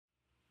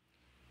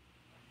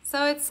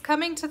So it's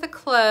coming to the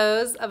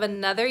close of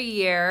another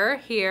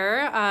year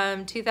here.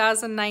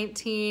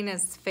 2019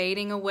 is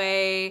fading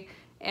away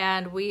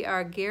and we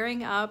are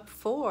gearing up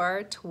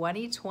for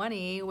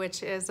 2020,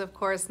 which is of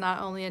course not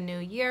only a new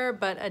year,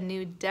 but a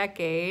new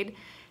decade.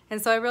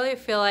 And so I really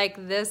feel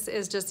like this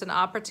is just an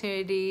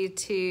opportunity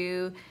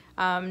to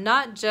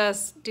not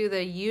just do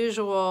the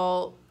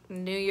usual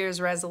New Year's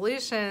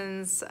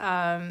resolutions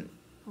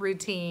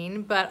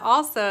routine, but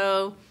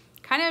also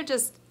kind of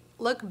just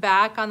look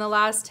back on the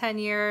last 10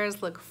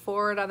 years, look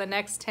forward on the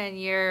next 10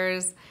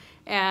 years,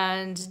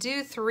 and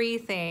do three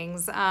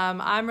things.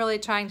 I'm really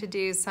trying to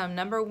do some,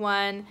 number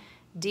one,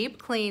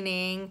 deep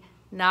cleaning,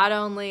 not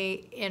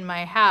only in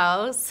my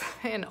house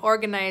and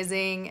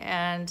organizing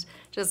and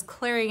just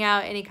clearing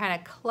out any kind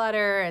of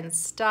clutter and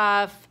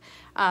stuff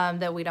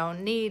that we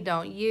don't need,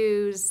 don't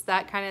use,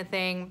 that kind of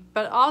thing,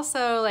 but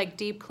also like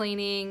deep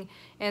cleaning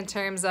in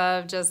terms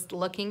of just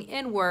looking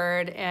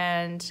inward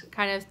and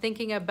kind of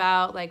thinking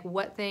about like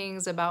what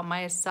things about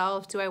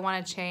myself do I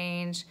want to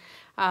change,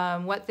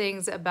 what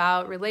things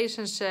about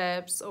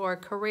relationships or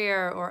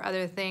career or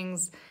other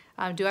things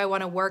do I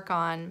want to work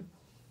on.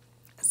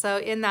 So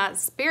in that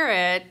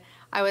spirit,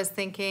 I was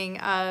thinking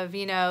of,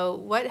 you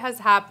know, what has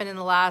happened in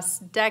the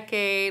last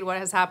decade, what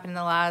has happened in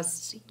the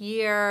last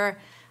year.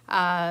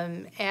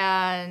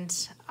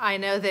 And I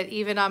know that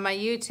even on my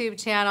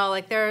YouTube channel,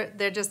 like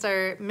there just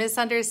are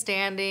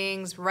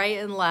misunderstandings right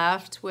and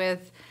left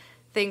with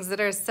things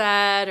that are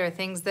said or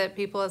things that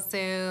people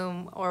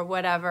assume or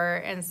whatever.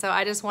 And so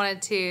I just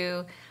wanted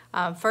to,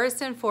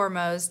 first and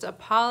foremost,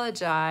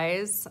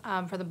 apologize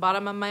from the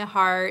bottom of my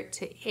heart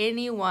to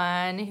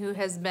anyone who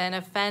has been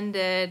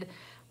offended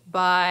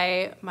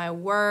by my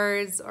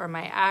words or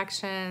my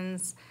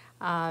actions.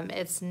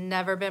 It's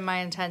never been my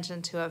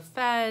intention to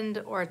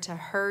offend or to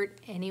hurt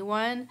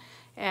anyone,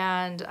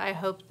 and I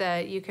hope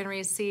that you can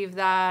receive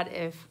that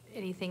if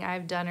anything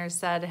I've done or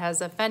said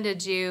has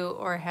offended you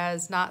or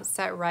has not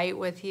set right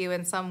with you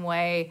in some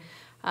way.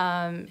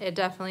 It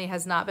definitely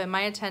has not been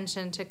my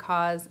intention to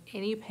cause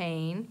any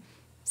pain,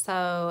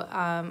 so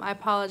I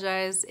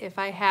apologize if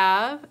I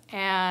have,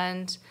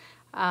 and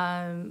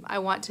I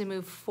want to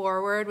move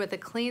forward with a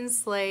clean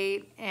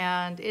slate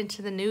and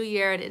into the new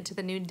year and into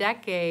the new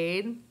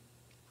decade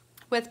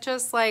with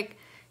just like,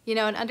 you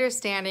know, an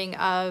understanding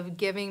of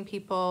giving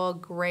people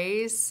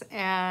grace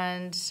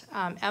and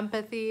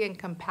empathy and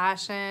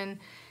compassion.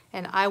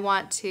 And I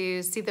want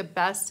to see the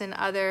best in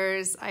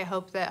others. I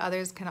hope that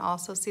others can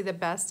also see the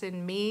best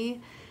in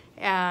me.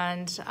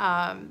 And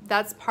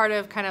that's part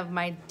of kind of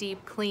my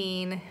deep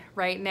clean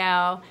right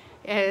now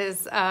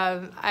is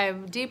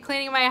I'm deep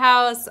cleaning my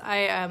house. I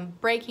am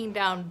breaking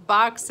down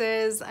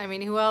boxes. I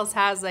mean, who else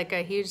has like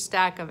a huge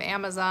stack of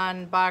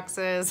Amazon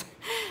boxes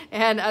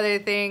and other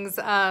things,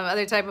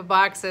 other type of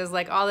boxes,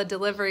 like all the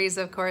deliveries,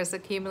 of course,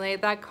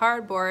 accumulate that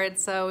cardboard.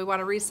 So we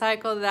want to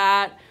recycle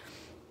that,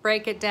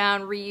 break it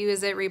down,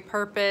 reuse it,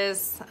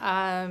 repurpose,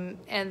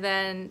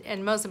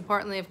 and most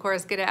importantly, of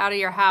course, get it out of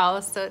your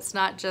house so it's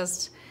not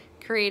just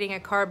creating a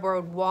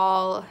cardboard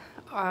wall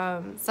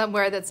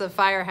somewhere that's a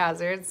fire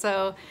hazard.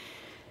 So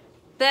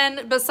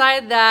then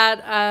beside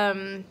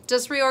that,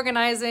 just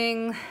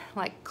reorganizing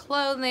like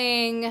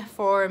clothing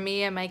for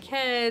me and my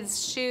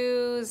kids,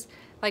 shoes,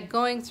 like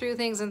going through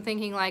things and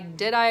thinking like,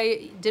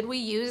 did we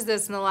use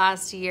this in the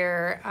last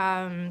year?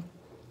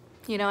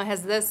 You know,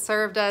 has this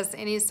served us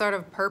any sort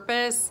of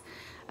purpose?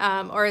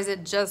 Or is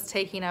it just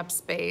taking up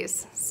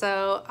space?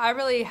 So I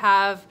really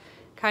have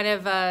kind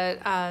of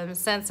a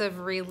sense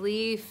of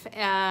relief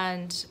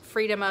and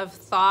freedom of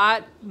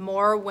thought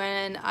more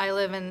when I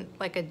live in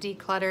like a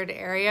decluttered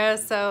area.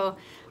 So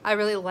I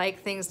really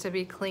like things to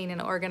be clean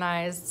and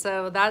organized.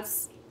 So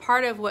that's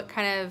part of what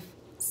kind of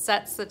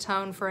sets the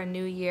tone for a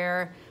new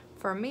year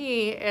for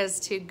me, is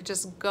to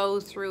just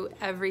go through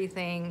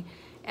everything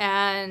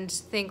and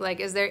think like,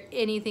 is there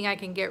anything I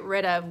can get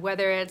rid of,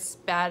 whether it's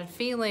bad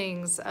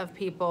feelings of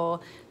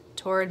people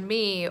toward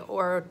me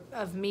or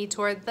of me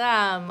toward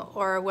them,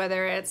 or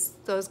whether it's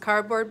those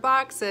cardboard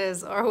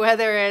boxes, or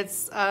whether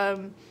it's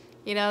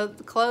you know,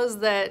 clothes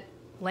that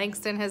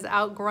Langston has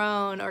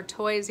outgrown or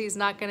toys he's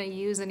not going to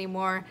use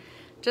anymore.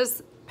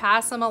 Just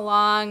pass them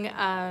along,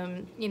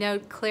 you know,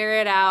 clear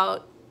it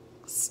out,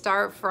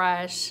 start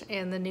fresh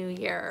in the new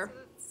year.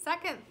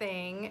 Second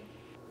thing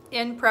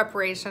in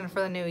preparation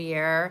for the new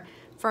year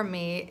for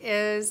me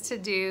is to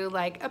do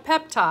like a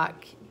pep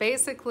talk,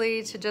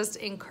 basically to just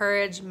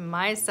encourage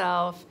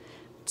myself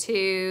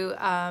to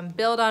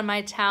build on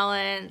my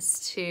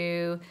talents,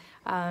 to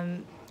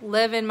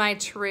live in my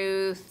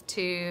truth,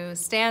 to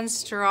stand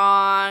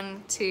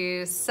strong,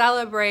 to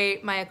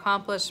celebrate my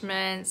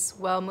accomplishments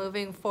while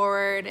moving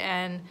forward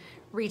and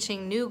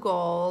reaching new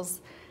goals.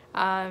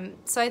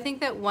 So I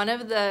think that one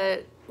of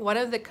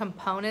the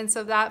components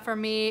of that for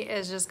me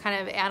is just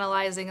kind of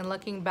analyzing and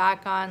looking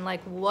back on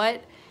like,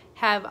 what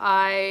have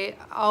I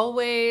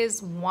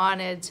always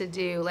wanted to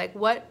do? Like,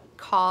 what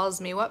calls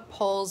me, what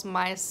pulls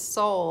my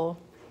soul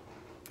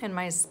and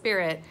my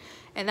spirit?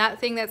 And that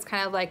thing that's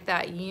kind of like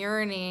that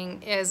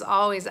yearning is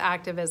always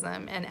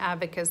activism and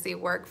advocacy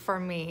work for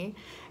me.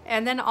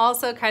 And then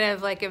also kind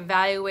of like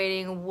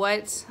evaluating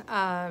what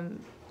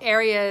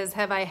areas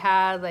have I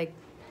had like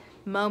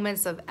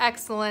moments of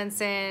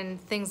excellence in,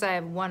 things I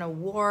have won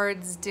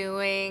awards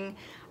doing.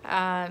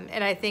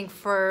 And I think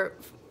for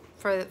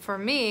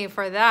me,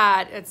 for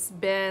that, it's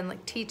been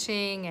like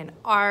teaching and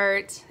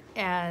art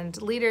and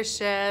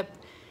leadership.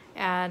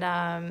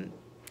 And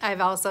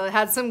I've also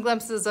had some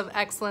glimpses of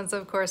excellence,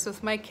 of course,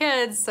 with my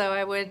kids. So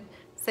I would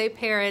say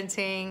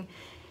parenting.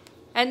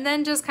 And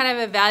then just kind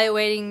of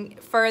evaluating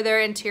further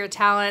into your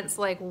talents,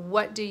 like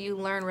what do you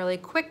learn really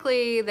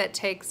quickly that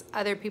takes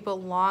other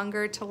people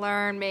longer to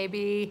learn,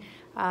 maybe,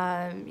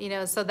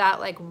 so that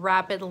like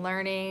rapid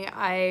learning.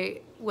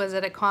 I was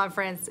at a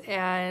conference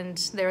and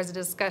there was a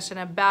discussion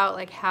about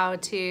like how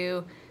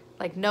to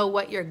like know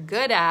what you're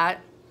good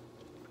at.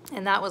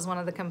 And that was one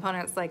of the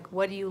components, like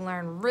what do you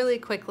learn really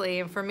quickly?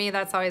 And for me,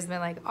 that's always been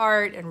like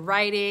art and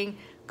writing,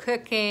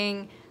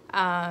 cooking,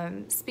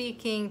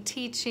 speaking,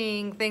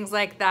 teaching, things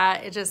like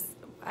that.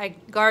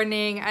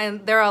 Gardening,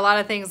 and there are a lot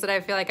of things that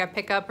I feel like I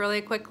pick up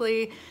really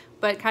quickly,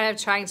 but kind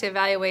of trying to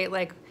evaluate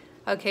like,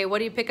 okay, what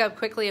do you pick up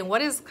quickly and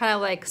what is kind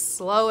of like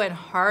slow and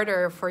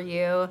harder for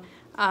you?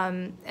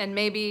 And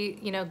maybe,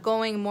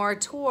 going more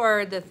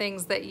toward the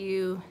things that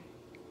you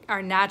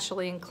are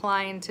naturally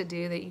inclined to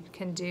do that you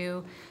can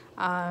do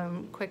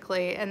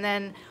quickly. And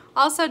then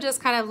also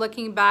just kind of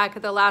looking back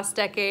at the last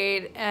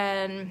decade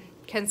and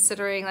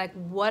considering like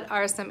what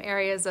are some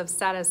areas of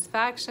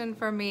satisfaction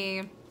for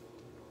me.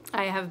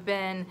 I have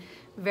been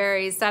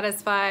very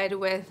satisfied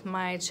with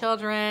my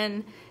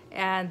children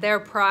and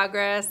their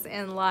progress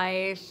in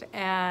life,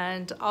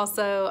 and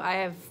also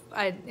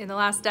in the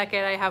last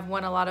decade I have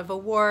won a lot of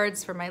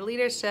awards for my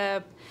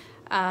leadership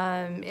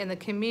in the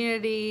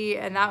community,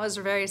 and that was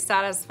very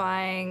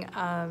satisfying,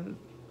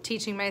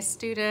 teaching my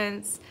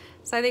students.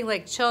 So I think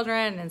like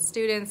children and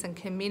students and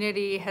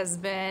community has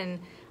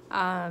been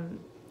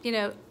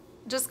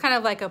just kind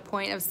of like a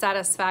point of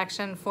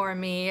satisfaction for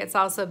me. It's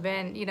also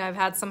been, I've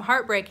had some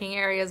heartbreaking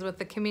areas with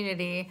the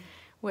community,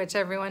 which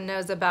everyone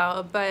knows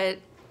about, but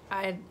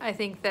I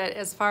think that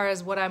as far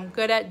as what I'm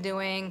good at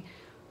doing,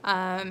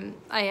 I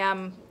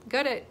am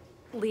good at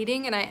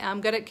leading and I am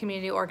good at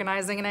community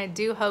organizing, and I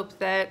do hope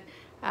that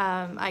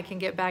I can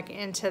get back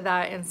into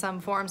that in some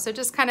form. So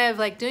just kind of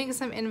like doing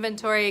some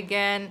inventory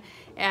again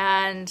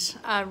and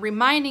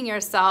reminding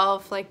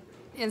yourself, like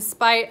in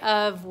spite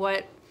of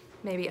what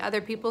maybe other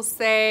people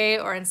say,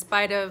 or in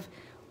spite of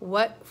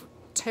what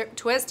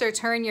twist or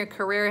turn your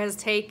career has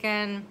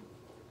taken,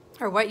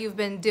 or what you've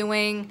been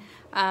doing,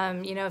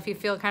 if you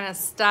feel kind of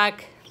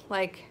stuck,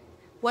 like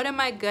what am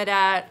I good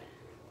at?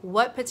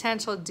 What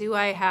potential do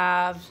I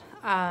have?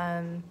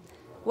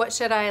 What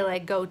should I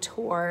like go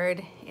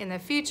toward in the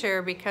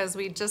future? Because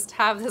we just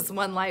have this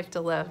one life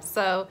to live.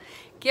 So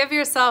give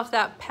yourself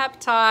that pep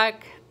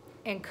talk,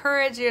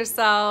 encourage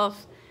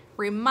yourself,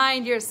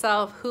 remind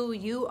yourself who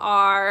you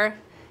are,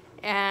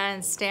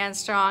 and stand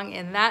strong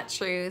in that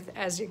truth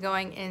as you're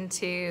going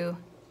into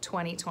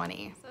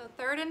 2020. So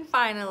third and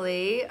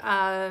finally,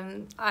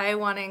 I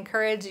want to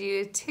encourage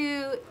you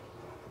to,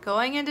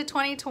 going into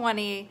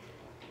 2020,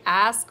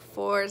 ask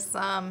for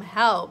some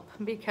help,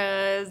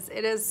 because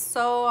it is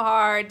so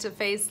hard to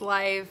face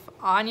life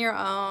on your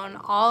own,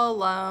 all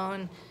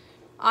alone,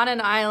 on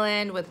an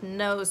island with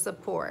no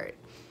support.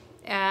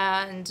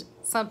 And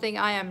something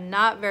I am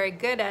not very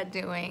good at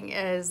doing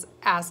is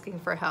asking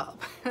for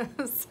help.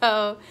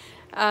 So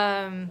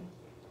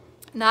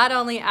not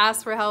only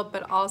ask for help,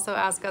 but also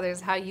ask others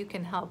how you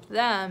can help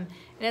them.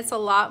 And it's a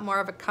lot more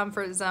of a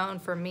comfort zone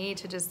for me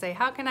to just say,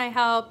 how can I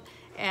help?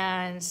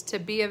 And to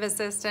be of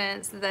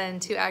assistance than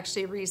to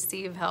actually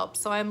receive help.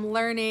 So I'm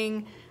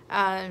learning,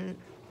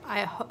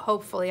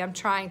 hopefully I'm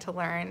trying to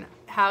learn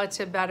how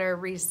to better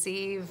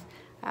receive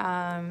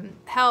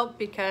help,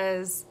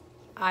 because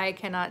I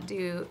cannot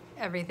do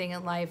everything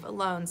in life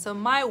alone. So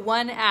my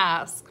one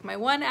ask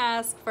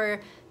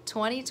for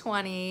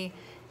 2020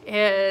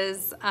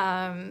 is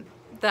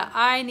that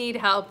I need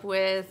help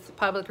with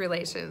public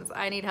relations.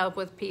 I need help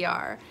with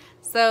PR.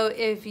 So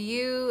if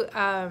you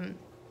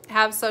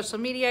have social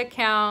media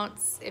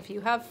accounts, if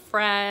you have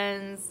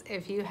friends,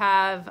 if you're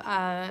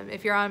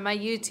on my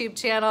YouTube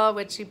channel,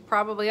 which you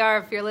probably are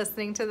if you're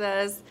listening to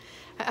this,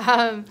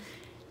 I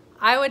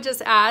would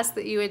just ask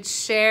that you would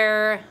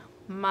share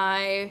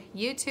my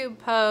YouTube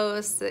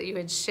posts, that you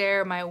would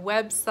share my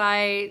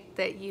website,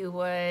 that you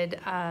would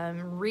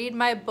read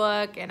my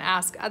book and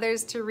ask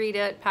others to read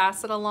it,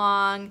 pass it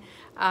along,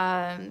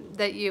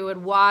 that you would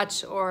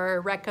watch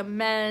or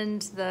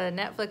recommend the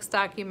Netflix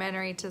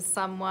documentary to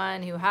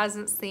someone who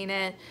hasn't seen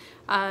it.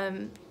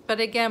 But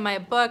again, my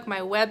book,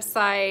 my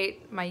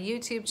website, my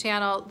YouTube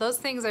channel, those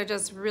things are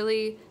just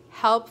really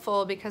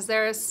helpful, because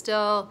there are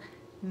still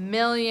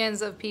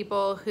millions of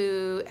people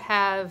who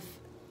have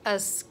a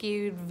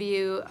skewed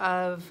view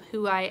of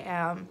who I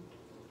am.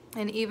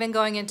 And even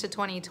going into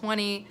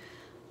 2020,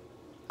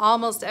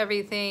 almost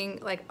everything,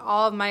 like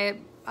all of my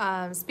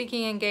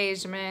speaking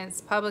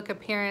engagements, public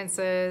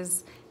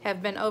appearances,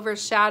 have been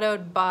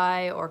overshadowed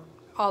by, or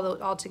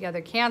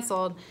altogether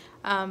canceled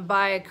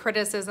by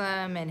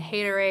criticism and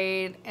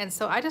haterade. And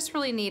so I just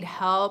really need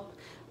help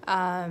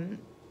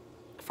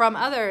from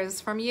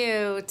others, from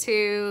you,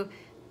 to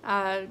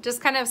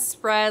just kind of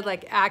spread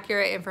like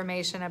accurate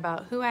information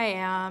about who I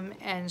am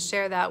and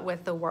share that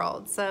with the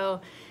world.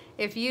 So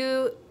if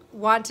you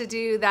want to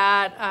do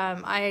that,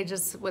 I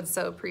just would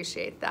so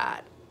appreciate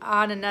that.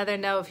 On another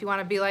note, if you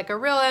want to be like a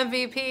real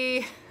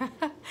MVP,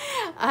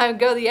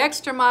 go the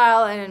extra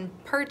mile and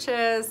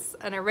purchase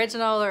an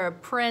original or a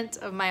print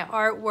of my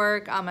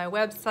artwork on my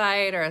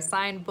website, or a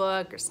signed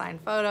book or signed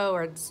photo,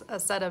 or a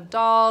set of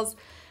dolls.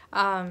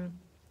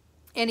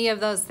 Any of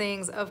those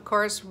things, of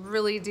course,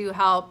 really do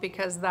help,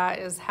 because that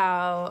is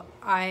how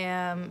I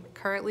am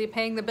currently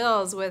paying the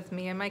bills with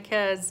me and my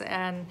kids,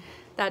 and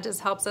that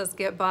just helps us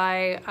get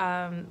by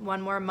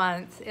one more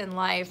month in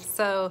life.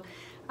 So,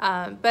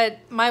 but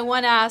my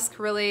one ask,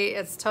 really,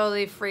 it's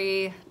totally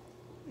free.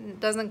 It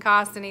doesn't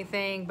cost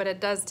anything, but it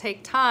does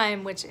take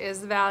time, which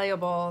is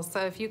valuable.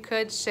 So if you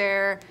could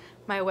share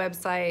my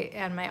website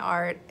and my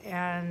art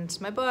and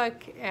my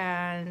book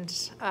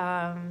and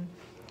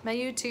my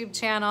YouTube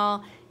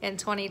channel in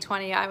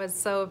 2020, I would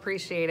so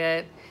appreciate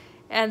it.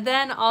 And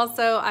then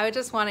also, I would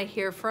just want to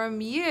hear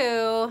from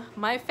you,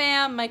 my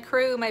fam, my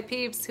crew, my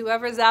peeps,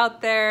 whoever's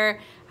out there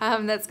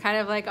that's kind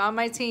of like on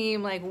my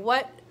team, like,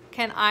 what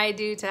can I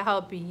do to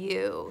help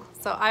you?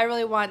 So I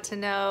really want to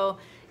know,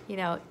 you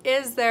know,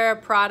 is there a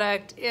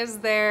product? Is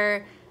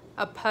there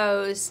a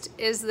post?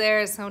 Is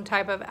there some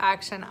type of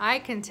action I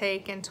can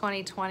take in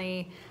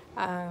 2020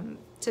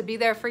 to be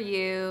there for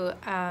you?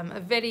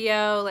 A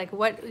video, like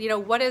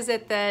what is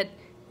it that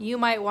you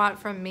might want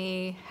from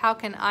me? How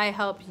can I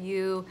help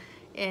you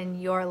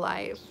in your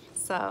life?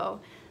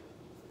 So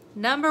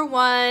number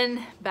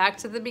one, back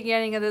to the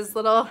beginning of this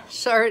little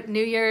short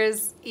New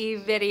Year's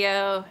Eve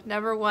video.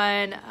 Number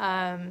one,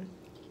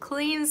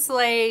 clean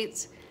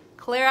slate,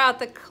 clear out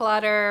the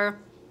clutter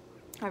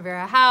of your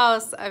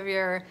house, of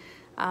your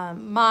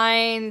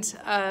mind,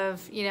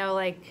 of,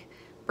 like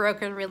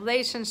broken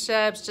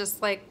relationships.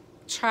 Just like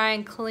try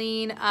and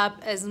clean up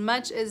as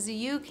much as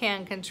you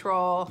can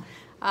control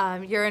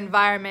your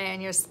environment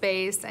and your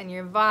space and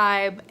your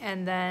vibe.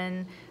 And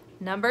then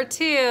number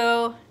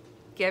two,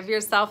 give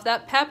yourself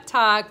that pep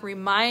talk.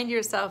 Remind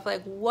yourself,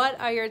 like, what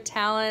are your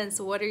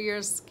talents? What are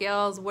your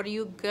skills? What are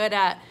you good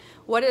at?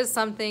 What is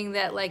something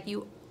that, like,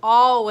 you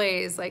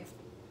always, like,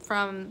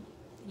 from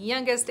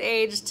youngest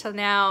age to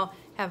now,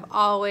 have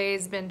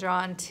always been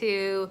drawn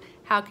to?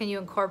 How can you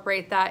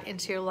incorporate that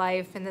into your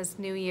life in this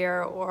new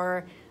year,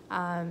 or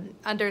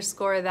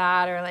underscore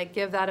that, or like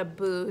give that a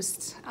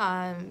boost,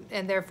 and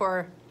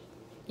therefore,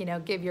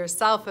 give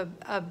yourself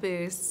a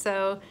boost?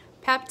 So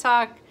pep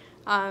talk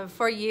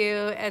for you.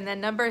 And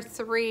then number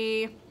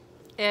three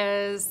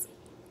is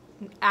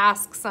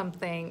ask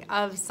something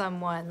of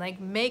someone. Like,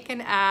 make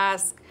an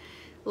ask.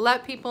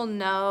 Let people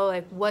know,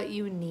 like, what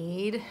you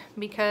need,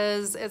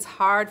 because it's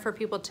hard for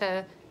people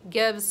to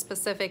give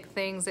specific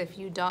things if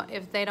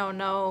they don't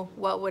know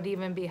what would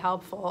even be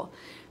helpful.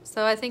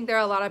 So I think there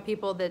are a lot of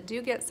people that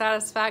do get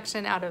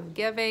satisfaction out of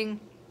giving.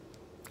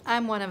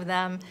 I'm one of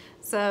them.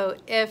 So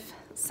if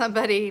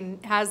somebody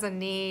has a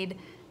need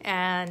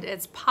and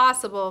it's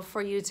possible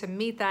for you to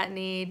meet that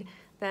need,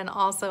 then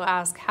also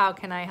ask, how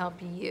can I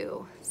help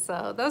you?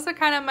 So those are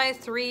kind of my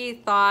three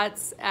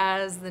thoughts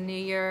as the new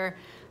year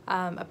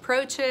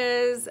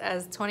approaches,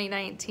 as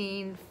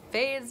 2019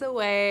 fades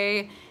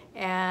away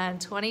and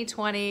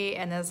 2020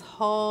 and this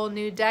whole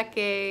new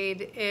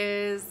decade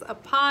is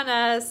upon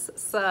us.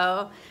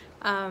 So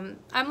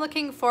I'm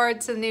looking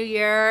forward to the new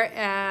year,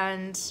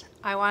 and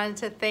I wanted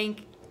to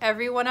thank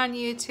everyone on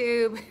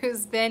YouTube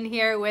who's been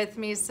here with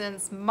me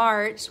since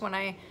March, when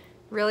I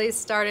really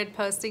started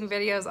posting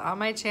videos on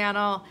my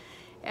channel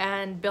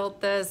and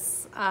built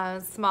this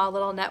small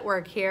little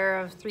network here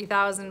of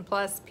 3,000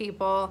 plus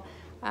people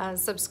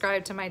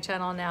subscribed to my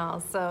channel now.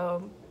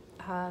 So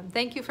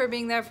thank you for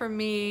being there for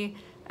me,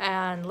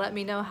 and let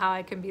me know how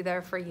I can be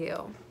there for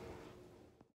you.